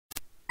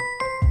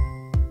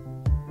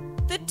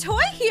The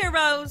Toy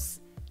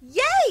Heroes!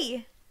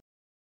 Yay!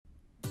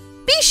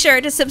 Be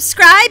sure to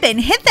subscribe and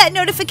hit that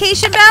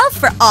notification bell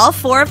for all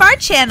 4 of our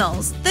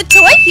channels. The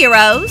Toy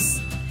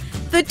Heroes,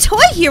 The Toy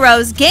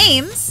Heroes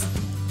Games,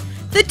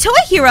 The Toy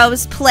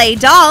Heroes Play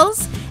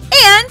Dolls,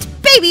 and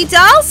Baby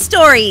Doll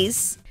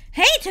Stories.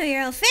 Hey Toy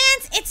Hero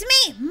fans, it's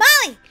me,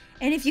 Molly.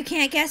 And if you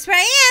can't guess where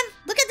I am,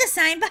 look at the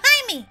sign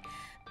behind me.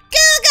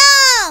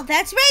 Google!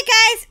 That's right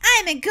guys,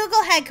 I'm at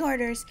Google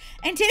headquarters.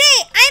 And today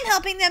I'm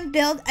helping them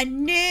build a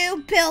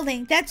new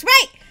building. That's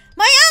right,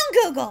 my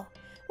own Google.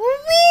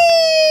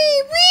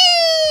 Whee!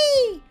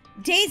 Whee!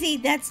 Daisy,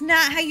 that's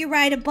not how you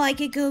ride a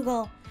bike at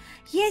Google.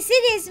 Yes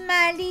it is,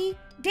 Molly.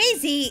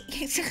 Daisy,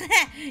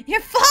 you're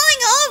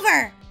falling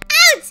over.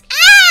 Ouch!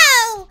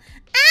 Ow!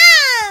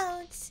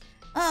 Ouch!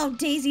 Oh,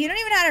 Daisy, you don't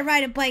even know how to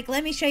ride a bike.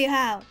 Let me show you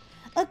how.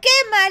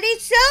 Okay, Molly,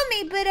 show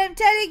me, but I'm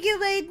telling you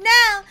right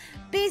now,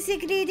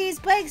 basically these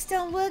bikes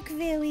don't work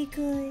very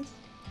good.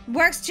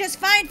 Works just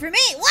fine for me.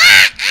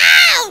 Wah!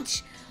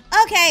 Ouch!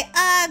 Okay,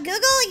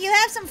 Google, you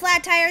have some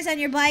flat tires on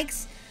your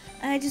bikes.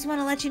 I just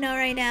want to let you know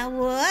right now.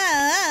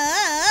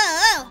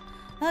 Whoa!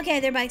 Okay,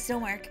 their bikes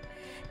don't work.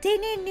 They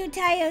need new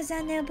tires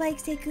on their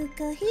bikes at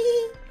Google.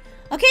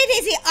 Okay,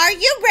 Daisy, are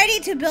you ready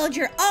to build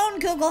your own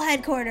Google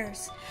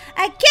headquarters?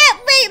 I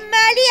can't wait,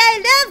 Molly.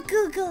 I love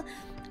Google.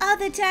 All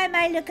the time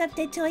I look up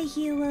the Toy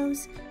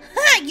Heroes.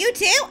 You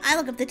too? I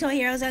look up the Toy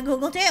Heroes on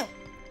Google too.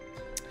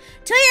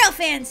 Toy Hero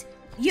fans,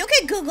 you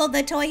can Google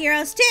the Toy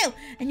Heroes too,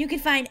 and you can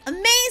find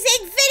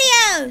amazing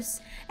videos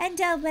and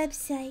our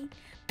website.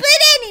 But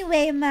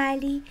anyway,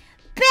 Molly,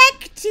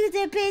 back to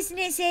the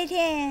business at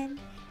hand.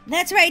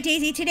 That's right,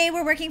 Daisy. Today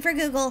we're working for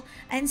Google,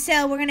 and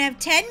so we're going to have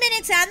 10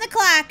 minutes on the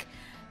clock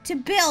to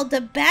build the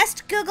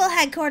best Google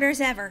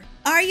headquarters ever.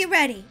 Are you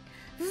ready?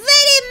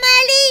 Ready,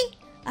 Molly?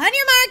 On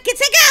your mark, get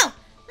set, go!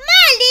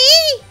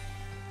 Molly!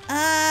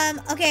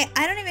 Okay,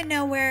 I don't even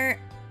know where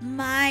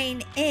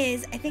mine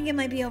is. I think it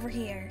might be over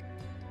here.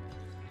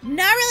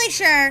 Not really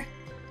sure.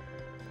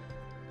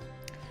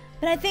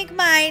 But I think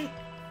mine,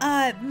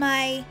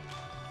 my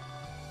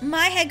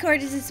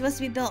headquarters is supposed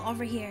to be built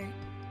over here.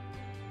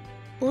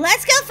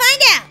 Let's go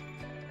find out.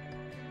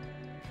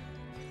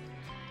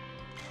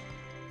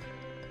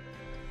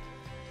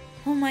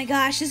 Oh my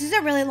gosh, this is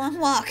a really long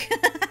walk.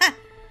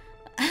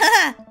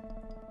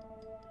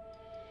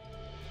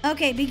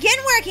 Okay, begin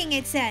working,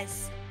 it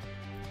says.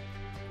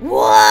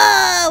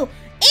 Whoa!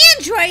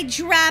 Android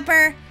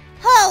dropper!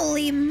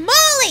 Holy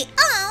moly!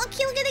 Oh,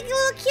 cute, look at the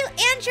little cute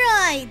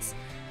androids.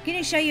 I'm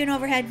gonna show you an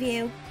overhead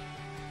view.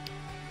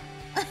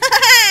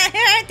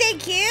 Aren't they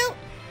cute?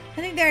 I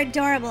think they're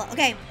adorable.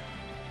 Okay.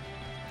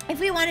 If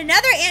we want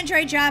another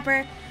Android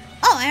dropper...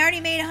 Oh, I already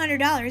made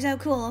 $100. Oh,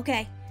 cool.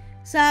 Okay.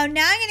 So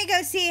now I'm going to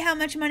go see how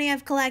much money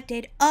I've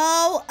collected.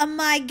 Oh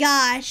my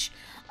gosh.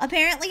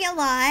 Apparently a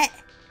lot.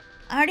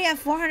 I already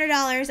have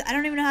 $400. I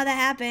don't even know how that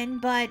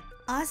happened, but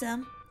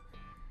awesome.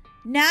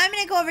 Now I'm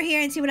going to go over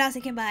here and see what else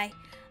I can buy.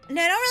 And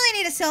I don't really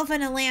need a sofa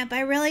and a lamp. I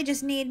really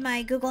just need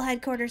my Google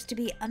headquarters to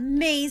be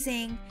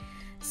amazing.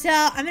 So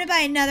I'm going to buy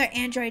another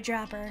Android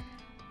dropper.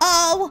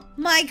 Oh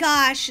my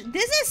gosh.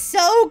 This is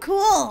so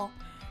cool.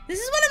 This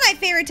is one of my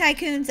favorite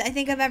tycoons I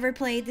think I've ever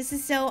played. This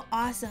is so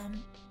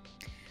awesome.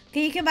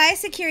 Okay, you can buy a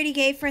security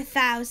gate for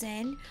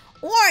 1,000,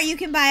 or you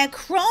can buy a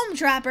chrome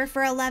dropper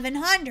for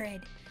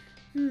 1,100.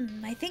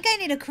 I think I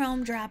need a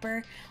chrome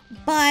dropper,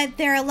 but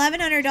they're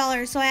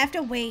 $1,100, so I have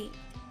to wait.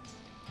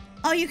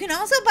 Oh, you can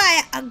also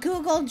buy a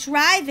Google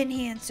Drive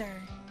enhancer.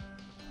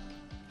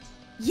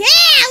 Yeah,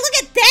 look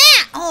at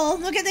that! Oh,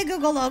 look at the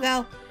Google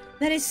logo.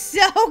 That is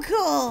so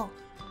cool.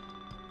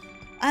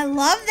 I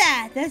love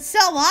that. That's so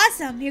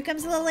awesome. Here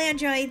comes the little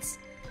androids.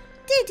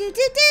 Do, do,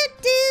 do, do,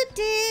 do,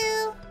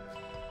 do.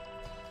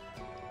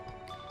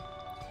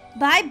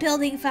 Buy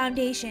building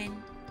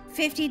foundation.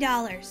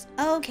 $50.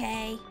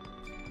 Okay.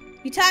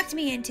 You talked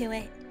me into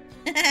it.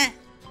 Okay,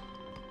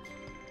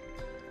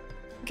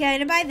 I'm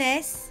gonna buy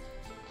this.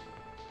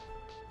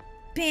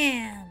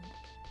 Bam.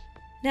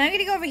 Now I'm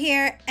gonna go over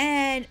here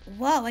and...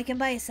 Whoa, I can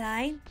buy a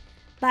sign.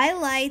 Buy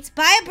lights.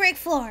 Buy a brick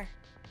floor.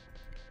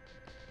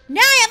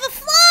 Now I have a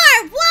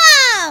floor!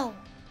 Whoa!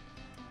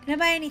 Can I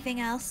buy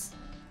anything else?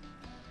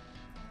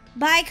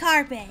 Buy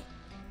carpet.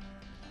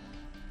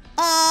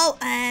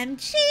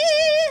 OMG!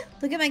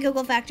 Look at my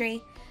Google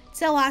factory. It's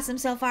so awesome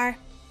so far.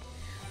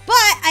 But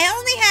I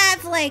only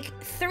have like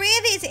 3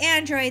 of these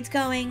androids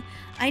going.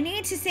 I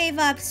need to save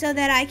up so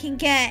that I can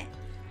get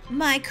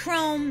my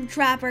chrome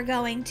dropper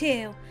going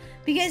too.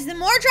 Because the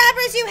more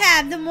droppers you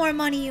have, the more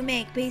money you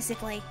make,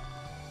 basically.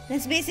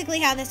 That's basically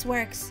how this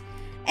works.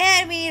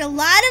 And we need a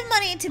lot of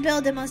money to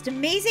build the most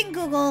amazing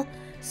Google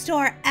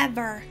store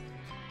ever.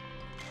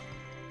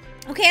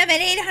 Okay, I'm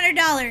at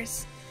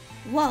 $800.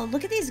 Whoa,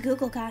 look at these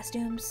Google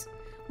costumes.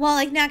 Well,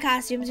 like not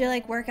costumes, they're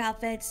like work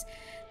outfits.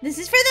 This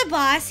is for the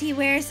boss. He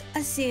wears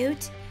a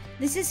suit.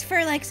 This is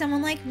for like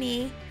someone like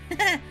me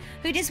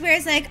who just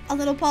wears like a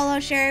little polo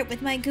shirt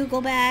with my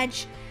Google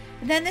badge.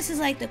 And then this is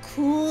like the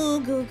cool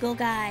Google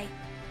guy.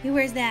 He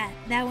wears that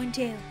one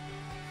too.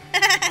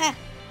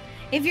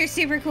 If you're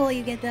super cool,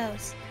 you get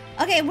those.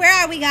 Okay, where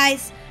are we,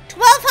 guys?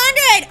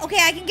 1,200! Okay,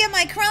 I can get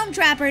my chrome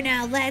dropper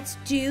now. Let's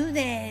do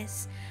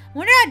this. I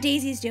wonder how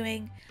Daisy's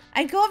doing.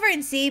 I'd go over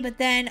and see, but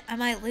then I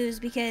might lose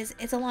because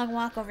it's a long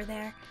walk over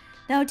there.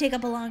 That would take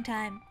up a long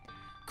time.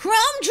 Chrome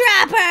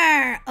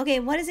dropper! Okay,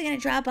 what is it going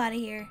to drop out of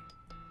here?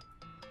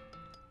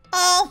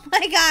 Oh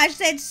my gosh,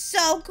 that's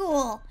so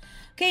cool.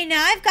 Okay,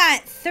 now I've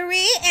got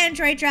 3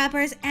 Android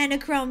droppers and a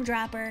chrome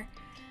dropper.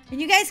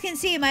 And you guys can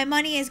see my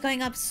money is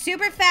going up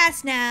super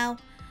fast now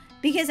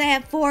because I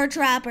have 4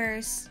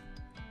 droppers.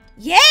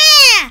 Yeah!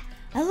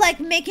 I like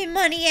making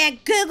money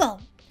at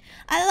Google.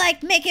 I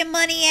like making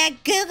money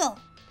at Google.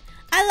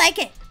 I like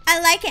it. I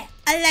like it.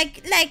 I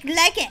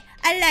like it.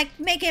 I like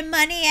making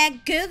money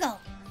at Google.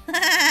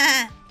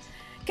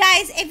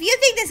 Guys, if you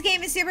think this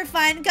game is super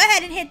fun, go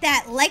ahead and hit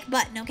that like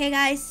button, okay,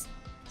 guys?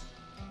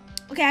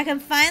 Okay, I can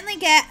finally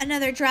get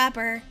another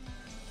dropper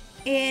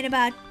in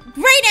about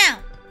right now.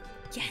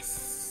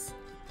 Yes.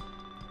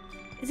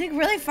 It's like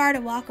really far to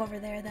walk over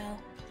there, though.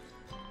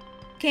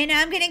 Okay,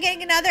 now I'm gonna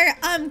get another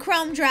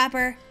chrome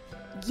dropper.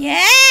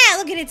 Yeah,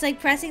 look at it. It's like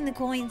pressing the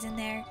coins in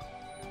there.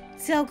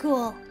 So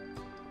cool.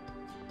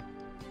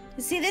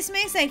 See, this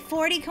makes like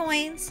 40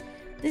 coins.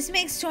 This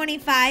makes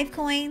 25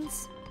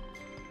 coins.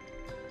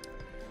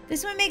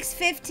 This one makes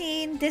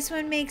 15. This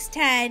one makes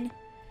 10.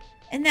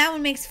 And that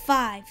one makes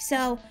 5.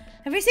 So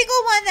every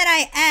single one that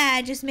I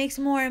add just makes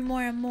more and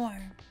more and more.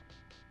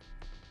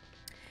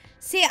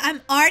 See,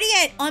 I'm already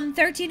at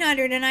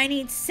 1,300 and I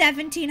need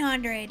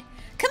 1,700.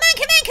 Come on,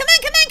 come on, come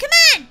on, come on, come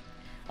on!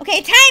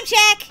 Okay, time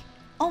check!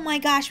 Oh my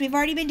gosh, we've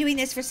already been doing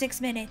this for 6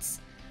 minutes.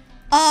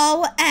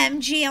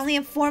 OMG, I only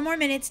have 4 more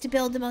minutes to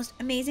build the most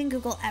amazing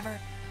Google ever.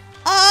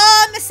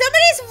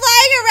 Somebody's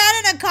flying around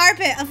in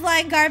a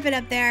flying carpet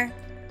up there.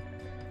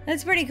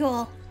 That's pretty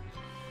cool.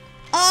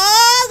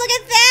 Oh, look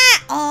at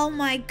that! Oh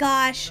my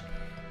gosh.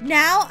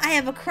 Now I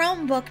have a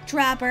Chromebook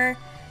dropper,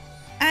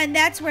 and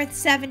that's worth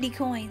 70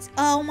 coins.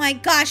 Oh my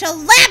gosh, a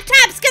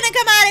laptop's gonna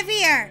come out of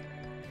here!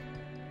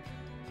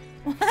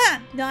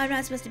 No, I'm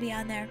not supposed to be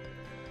on there.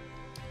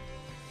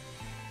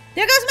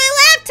 There goes my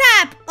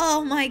laptop!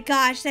 Oh my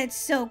gosh, that's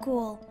so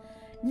cool.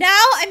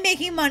 Now I'm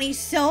making money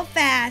so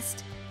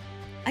fast.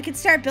 I can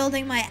start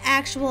building my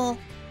actual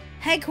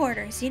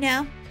headquarters, you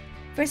know?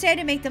 First I had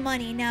to make the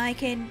money, now I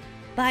can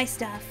buy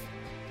stuff.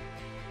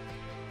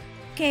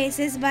 Okay, it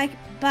says buy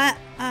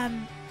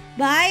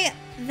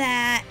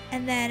that,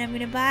 and then I'm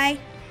gonna buy...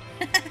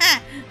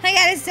 I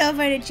got a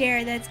sofa and a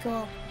chair, that's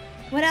cool.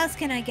 What else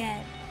can I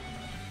get?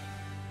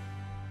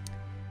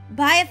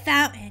 Buy a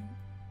fountain.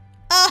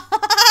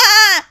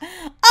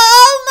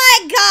 Oh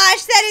my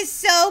gosh, that is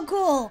so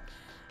cool.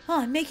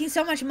 Oh, I'm making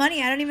so much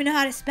money, I don't even know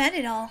how to spend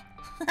it all.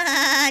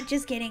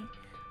 Just kidding.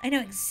 I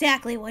know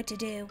exactly what to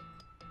do.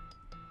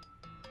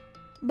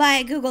 Buy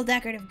a Google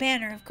decorative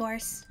banner, of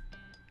course.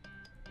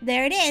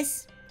 There it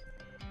is.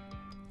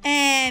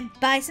 And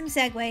buy some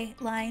Segway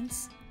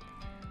lines.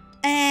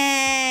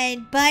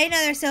 And buy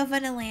another sofa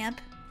and a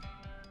lamp.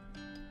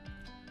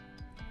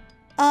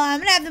 Oh, I'm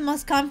gonna have the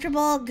most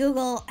comfortable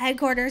Google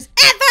headquarters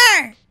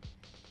ever!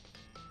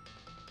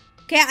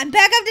 Okay, I'm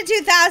back up to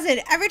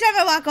 2,000. Every time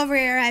I walk over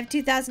here, I have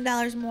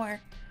 $2,000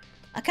 more.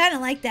 I kind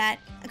of like that.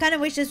 I kind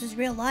of wish this was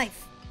real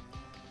life.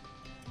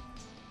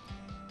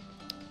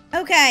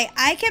 Okay,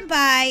 I can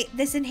buy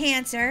this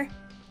enhancer.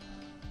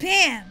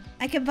 Bam!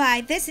 I can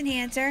buy this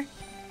enhancer.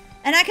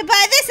 And I can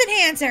buy this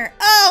enhancer.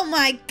 Oh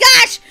my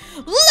gosh!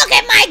 Look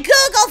at my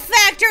Google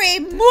factory!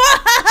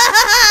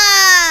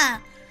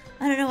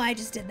 I don't know why I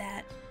just did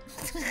that.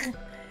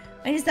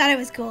 I just thought it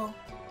was cool.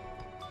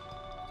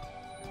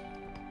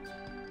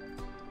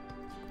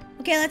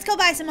 Okay, let's go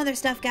buy some other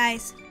stuff,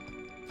 guys.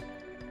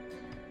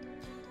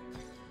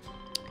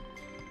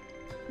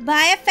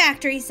 Buy a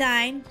factory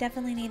sign.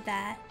 Definitely need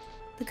that.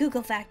 The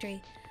Google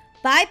factory.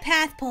 Buy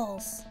path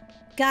poles.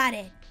 Got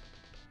it.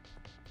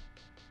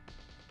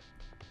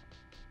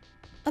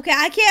 Okay,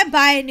 I can't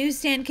buy a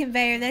newsstand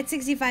conveyor. That's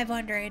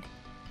 6,500.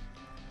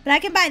 But I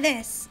can buy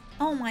this.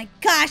 Oh my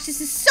gosh,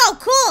 this is so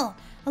cool.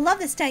 I love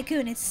this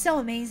tycoon. It's so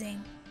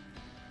amazing.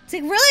 It's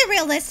like really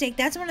realistic.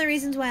 That's one of the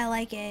reasons why I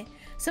like it.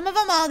 Some of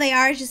them, all they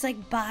are is just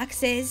like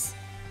boxes.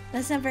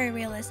 That's not very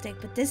realistic,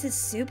 but this is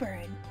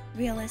super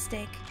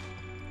realistic.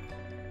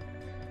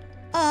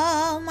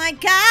 Oh my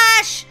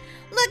gosh!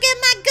 Look at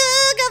my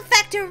Google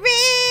factory!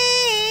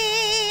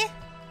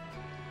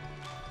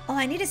 Oh,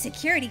 I need a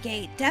security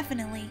gate,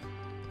 definitely.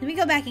 Let me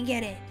go back and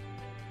get it.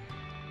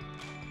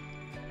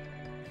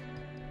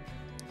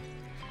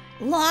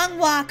 Long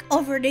walk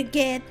over to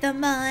get the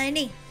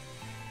money.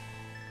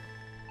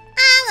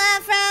 I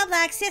love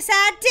Roblox, yes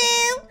I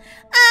do.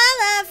 I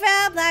love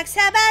Roblox,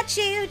 how about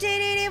you?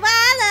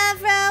 I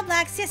love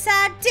Roblox, yes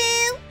I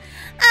do.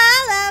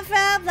 I love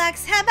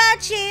Roblox, how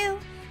about you?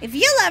 If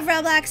you love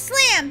Roblox,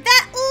 slam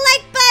that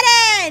like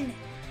button!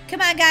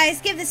 Come on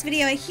guys, give this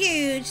video a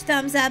huge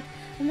thumbs up.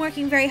 I'm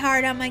working very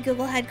hard on my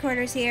Google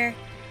headquarters here.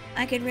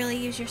 I could really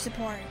use your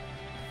support.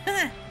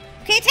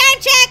 Okay, time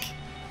check!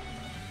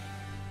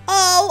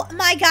 Oh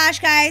my gosh,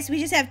 guys, we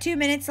just have 2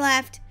 minutes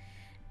left.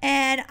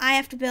 And I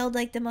have to build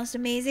like the most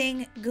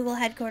amazing Google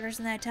headquarters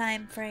in that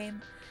time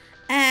frame.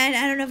 And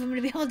I don't know if I'm going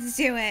to be able to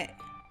do it.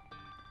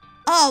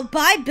 Oh,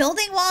 buy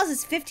building walls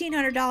is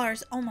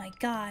 $1,500. Oh my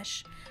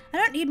gosh. I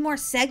don't need more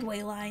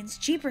Segway lines.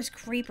 Jeepers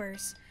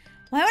creepers.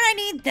 Why would I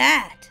need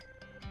that?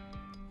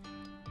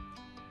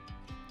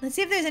 Let's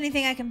see if there's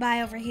anything I can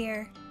buy over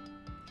here.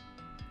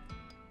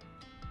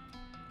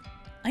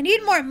 I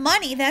need more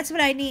money. That's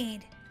what I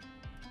need.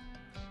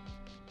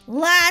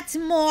 Lots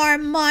more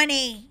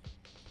money.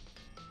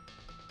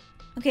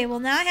 Okay, well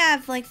now I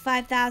have like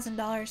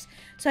 $5,000.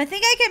 So I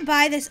think I can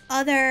buy this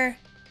other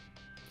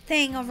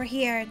thing over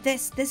here.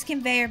 This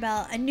conveyor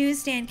belt. A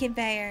newsstand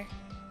conveyor.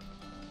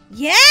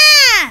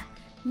 Yeah!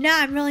 Now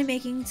I'm really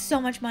making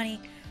so much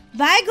money.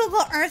 Buy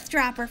Google Earth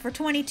Dropper for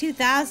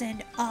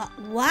 $22,000.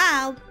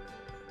 Wow.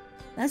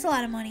 That's a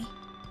lot of money.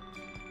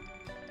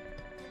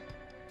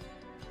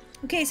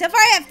 Okay, so far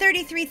I have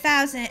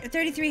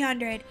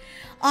 $3,300.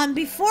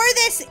 Before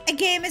this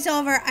game is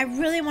over, I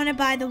really want to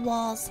buy the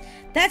walls.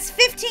 That's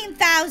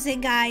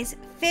 $15,000, guys.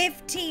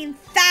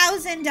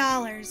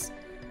 $15,000.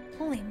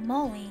 Holy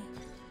moly.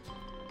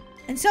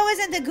 And so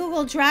isn't the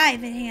Google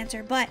Drive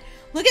enhancer. But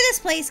look at this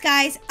place,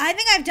 guys. I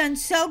think I've done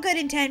so good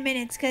in 10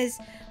 minutes because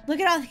look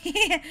at all look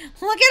at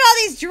all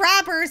these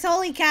droppers.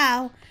 Holy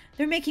cow.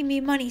 They're making me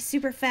money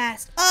super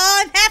fast.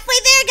 Oh, I'm halfway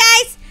there,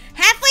 guys.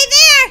 Halfway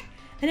there.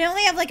 And I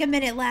only have like a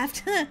minute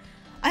left.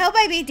 I hope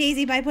I beat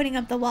Daisy by putting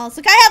up the walls.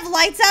 Look, I have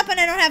lights up and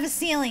I don't have a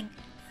ceiling.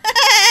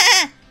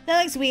 That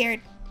looks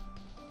weird.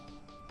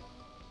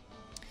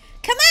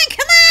 Come on,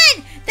 come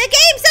on! The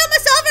game's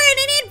almost over and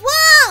I need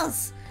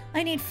walls!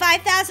 I need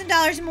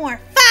 $5,000 more.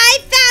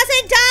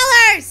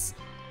 $5,000!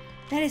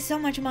 That is so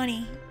much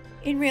money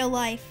in real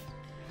life.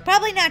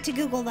 Probably not to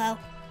Google, though.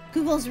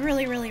 Google's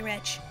really, really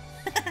rich.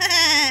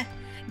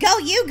 Go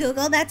you,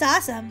 Google. That's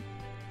awesome.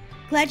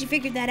 Glad you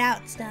figured that out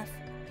and stuff.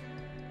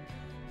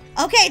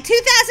 Okay,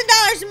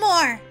 $2,000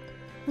 more.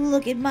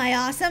 Look at my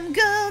awesome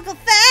Google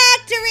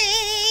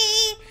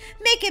factory.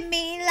 Making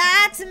me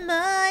lots of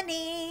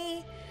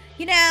money.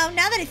 You know,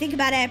 now that I think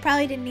about it, I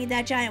probably didn't need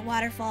that giant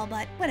waterfall,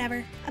 but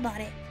whatever. I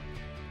bought it.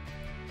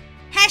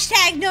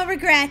 Hashtag no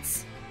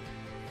regrets.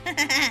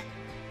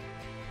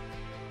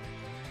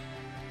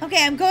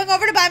 Okay, I'm going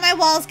over to buy my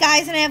walls,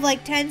 guys, and I have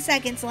like 10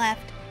 seconds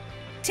left.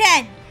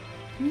 10,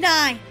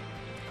 9,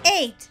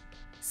 8,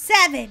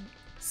 7,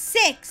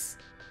 6,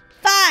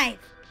 5,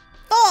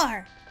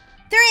 4,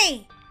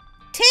 3,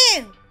 2,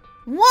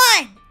 1.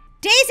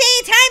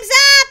 Daisy, time's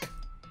up!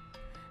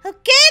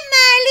 Okay,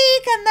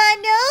 Marley, come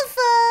on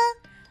over.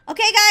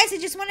 Okay, guys, I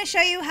just want to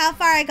show you how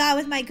far I got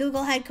with my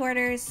Google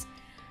headquarters.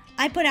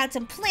 I put out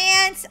some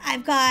plants.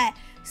 I've got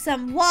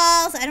some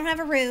walls. I don't have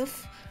a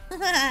roof.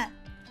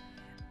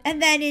 And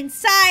then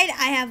inside,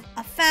 I have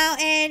a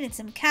fountain and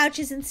some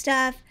couches and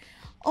stuff.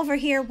 Over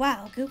here,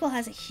 wow, Google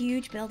has a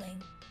huge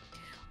building.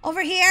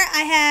 Over here,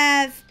 I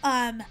have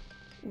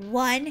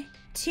 1,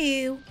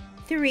 2,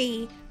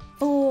 3,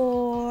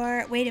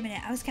 4. Wait a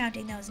minute, I was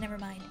counting those. Never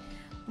mind.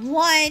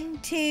 1,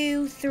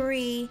 2,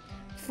 3,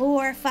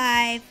 4,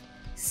 5,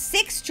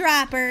 6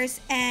 droppers,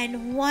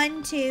 and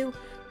 1, 2,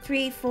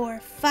 3, 4,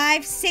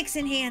 5, 6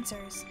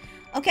 enhancers.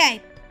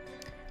 Okay.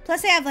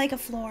 Plus I have like a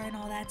floor and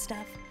all that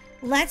stuff.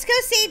 Let's go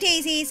see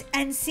Daisy's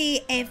and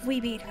see if we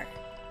beat her.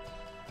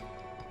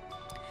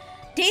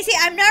 Daisy,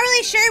 I'm not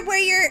really sure where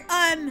your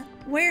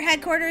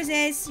headquarters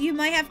is. You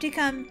might have to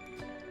come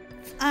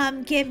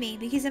give me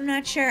because I'm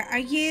not sure. Are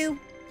you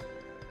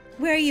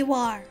where you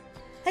are?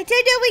 I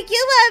don't know where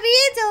you are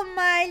either,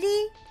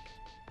 Marley.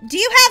 Do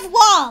you have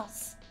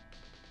walls?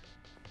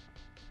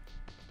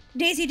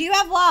 Daisy, do you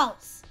have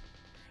walls?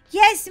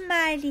 Yes,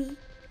 Marley.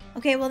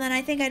 Okay, well then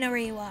I think I know where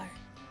you are.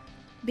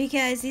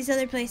 Because these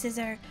other places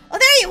are... Oh,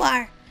 there you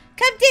are!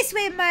 Come this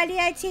way, Marley,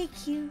 I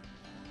take you.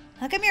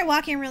 How come you're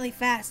walking really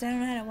fast? I don't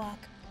know how to walk.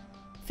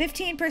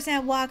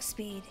 15% walk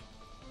speed.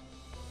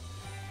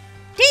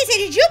 Daisy,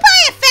 did you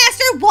buy a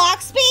faster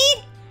walk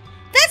speed?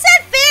 That's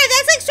not fair!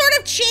 That's like sort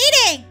of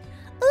cheating!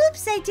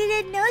 Oops, I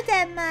didn't know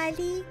that,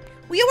 Marley.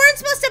 Well, you weren't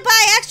supposed to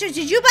buy extras.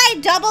 Did you buy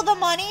double the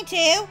money,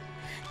 too?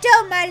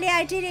 No, Marley,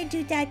 I didn't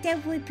do that.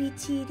 That would be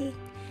cheating.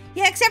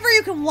 Yeah, except for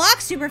you can walk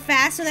super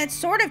fast, so that's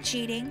sort of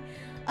cheating.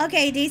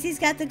 Okay, Daisy's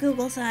got the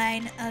Google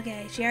sign.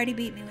 Okay, she already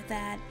beat me with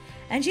that.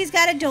 And she's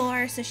got a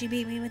door, so she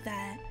beat me with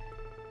that.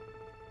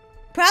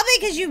 Probably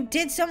because you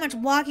did so much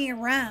walking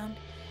around.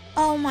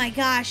 Oh my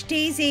gosh,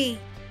 Daisy.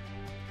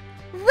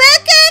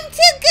 Welcome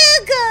to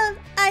Google.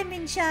 I'm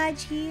in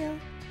charge here.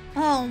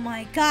 Oh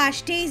my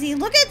gosh, Daisy,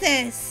 look at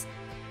this.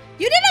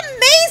 You did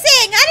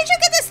amazing. How did you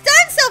get this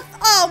done so...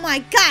 Oh my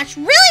gosh,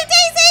 really,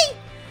 Daisy?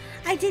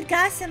 I did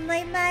awesome,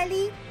 right,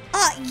 Marley?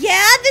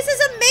 Yeah, this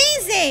is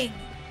amazing.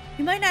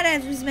 You might not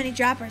have as many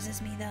droppers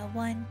as me, though.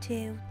 1,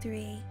 2,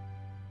 3,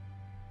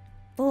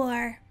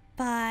 4,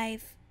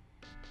 5,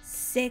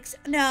 6.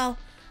 No.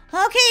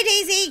 Okay,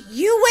 Daisy,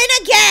 you win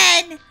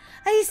again.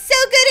 I'm so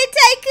good at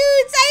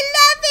tycoons. I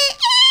love it.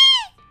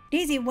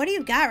 Daisy, what do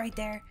you got right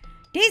there?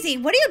 Daisy,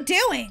 what are you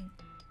doing?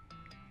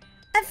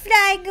 I'm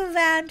flying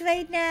around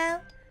right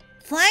now.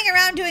 Flying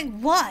around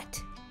doing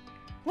what?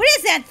 What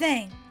is that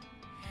thing?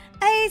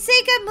 It's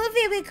like a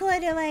movie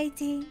recorder, I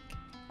think.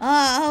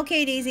 Oh,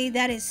 okay, Daisy.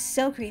 That is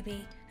so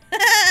creepy.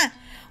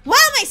 Wow,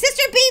 my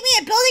sister beat me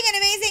at building an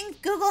amazing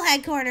Google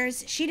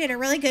headquarters. She did a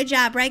really good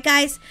job, right,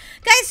 guys?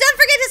 Guys, don't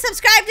forget to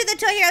subscribe to the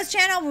Toy Heroes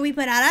channel where we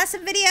put out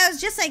awesome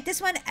videos just like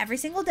this one every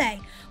single day.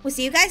 We'll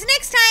see you guys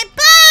next time.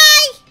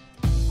 Bye!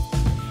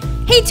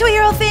 Hey Toy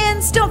Hero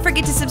fans, don't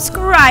forget to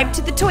subscribe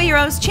to the Toy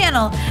Heroes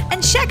channel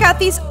and check out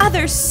these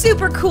other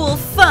super cool,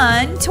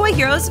 fun Toy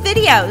Heroes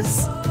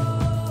videos.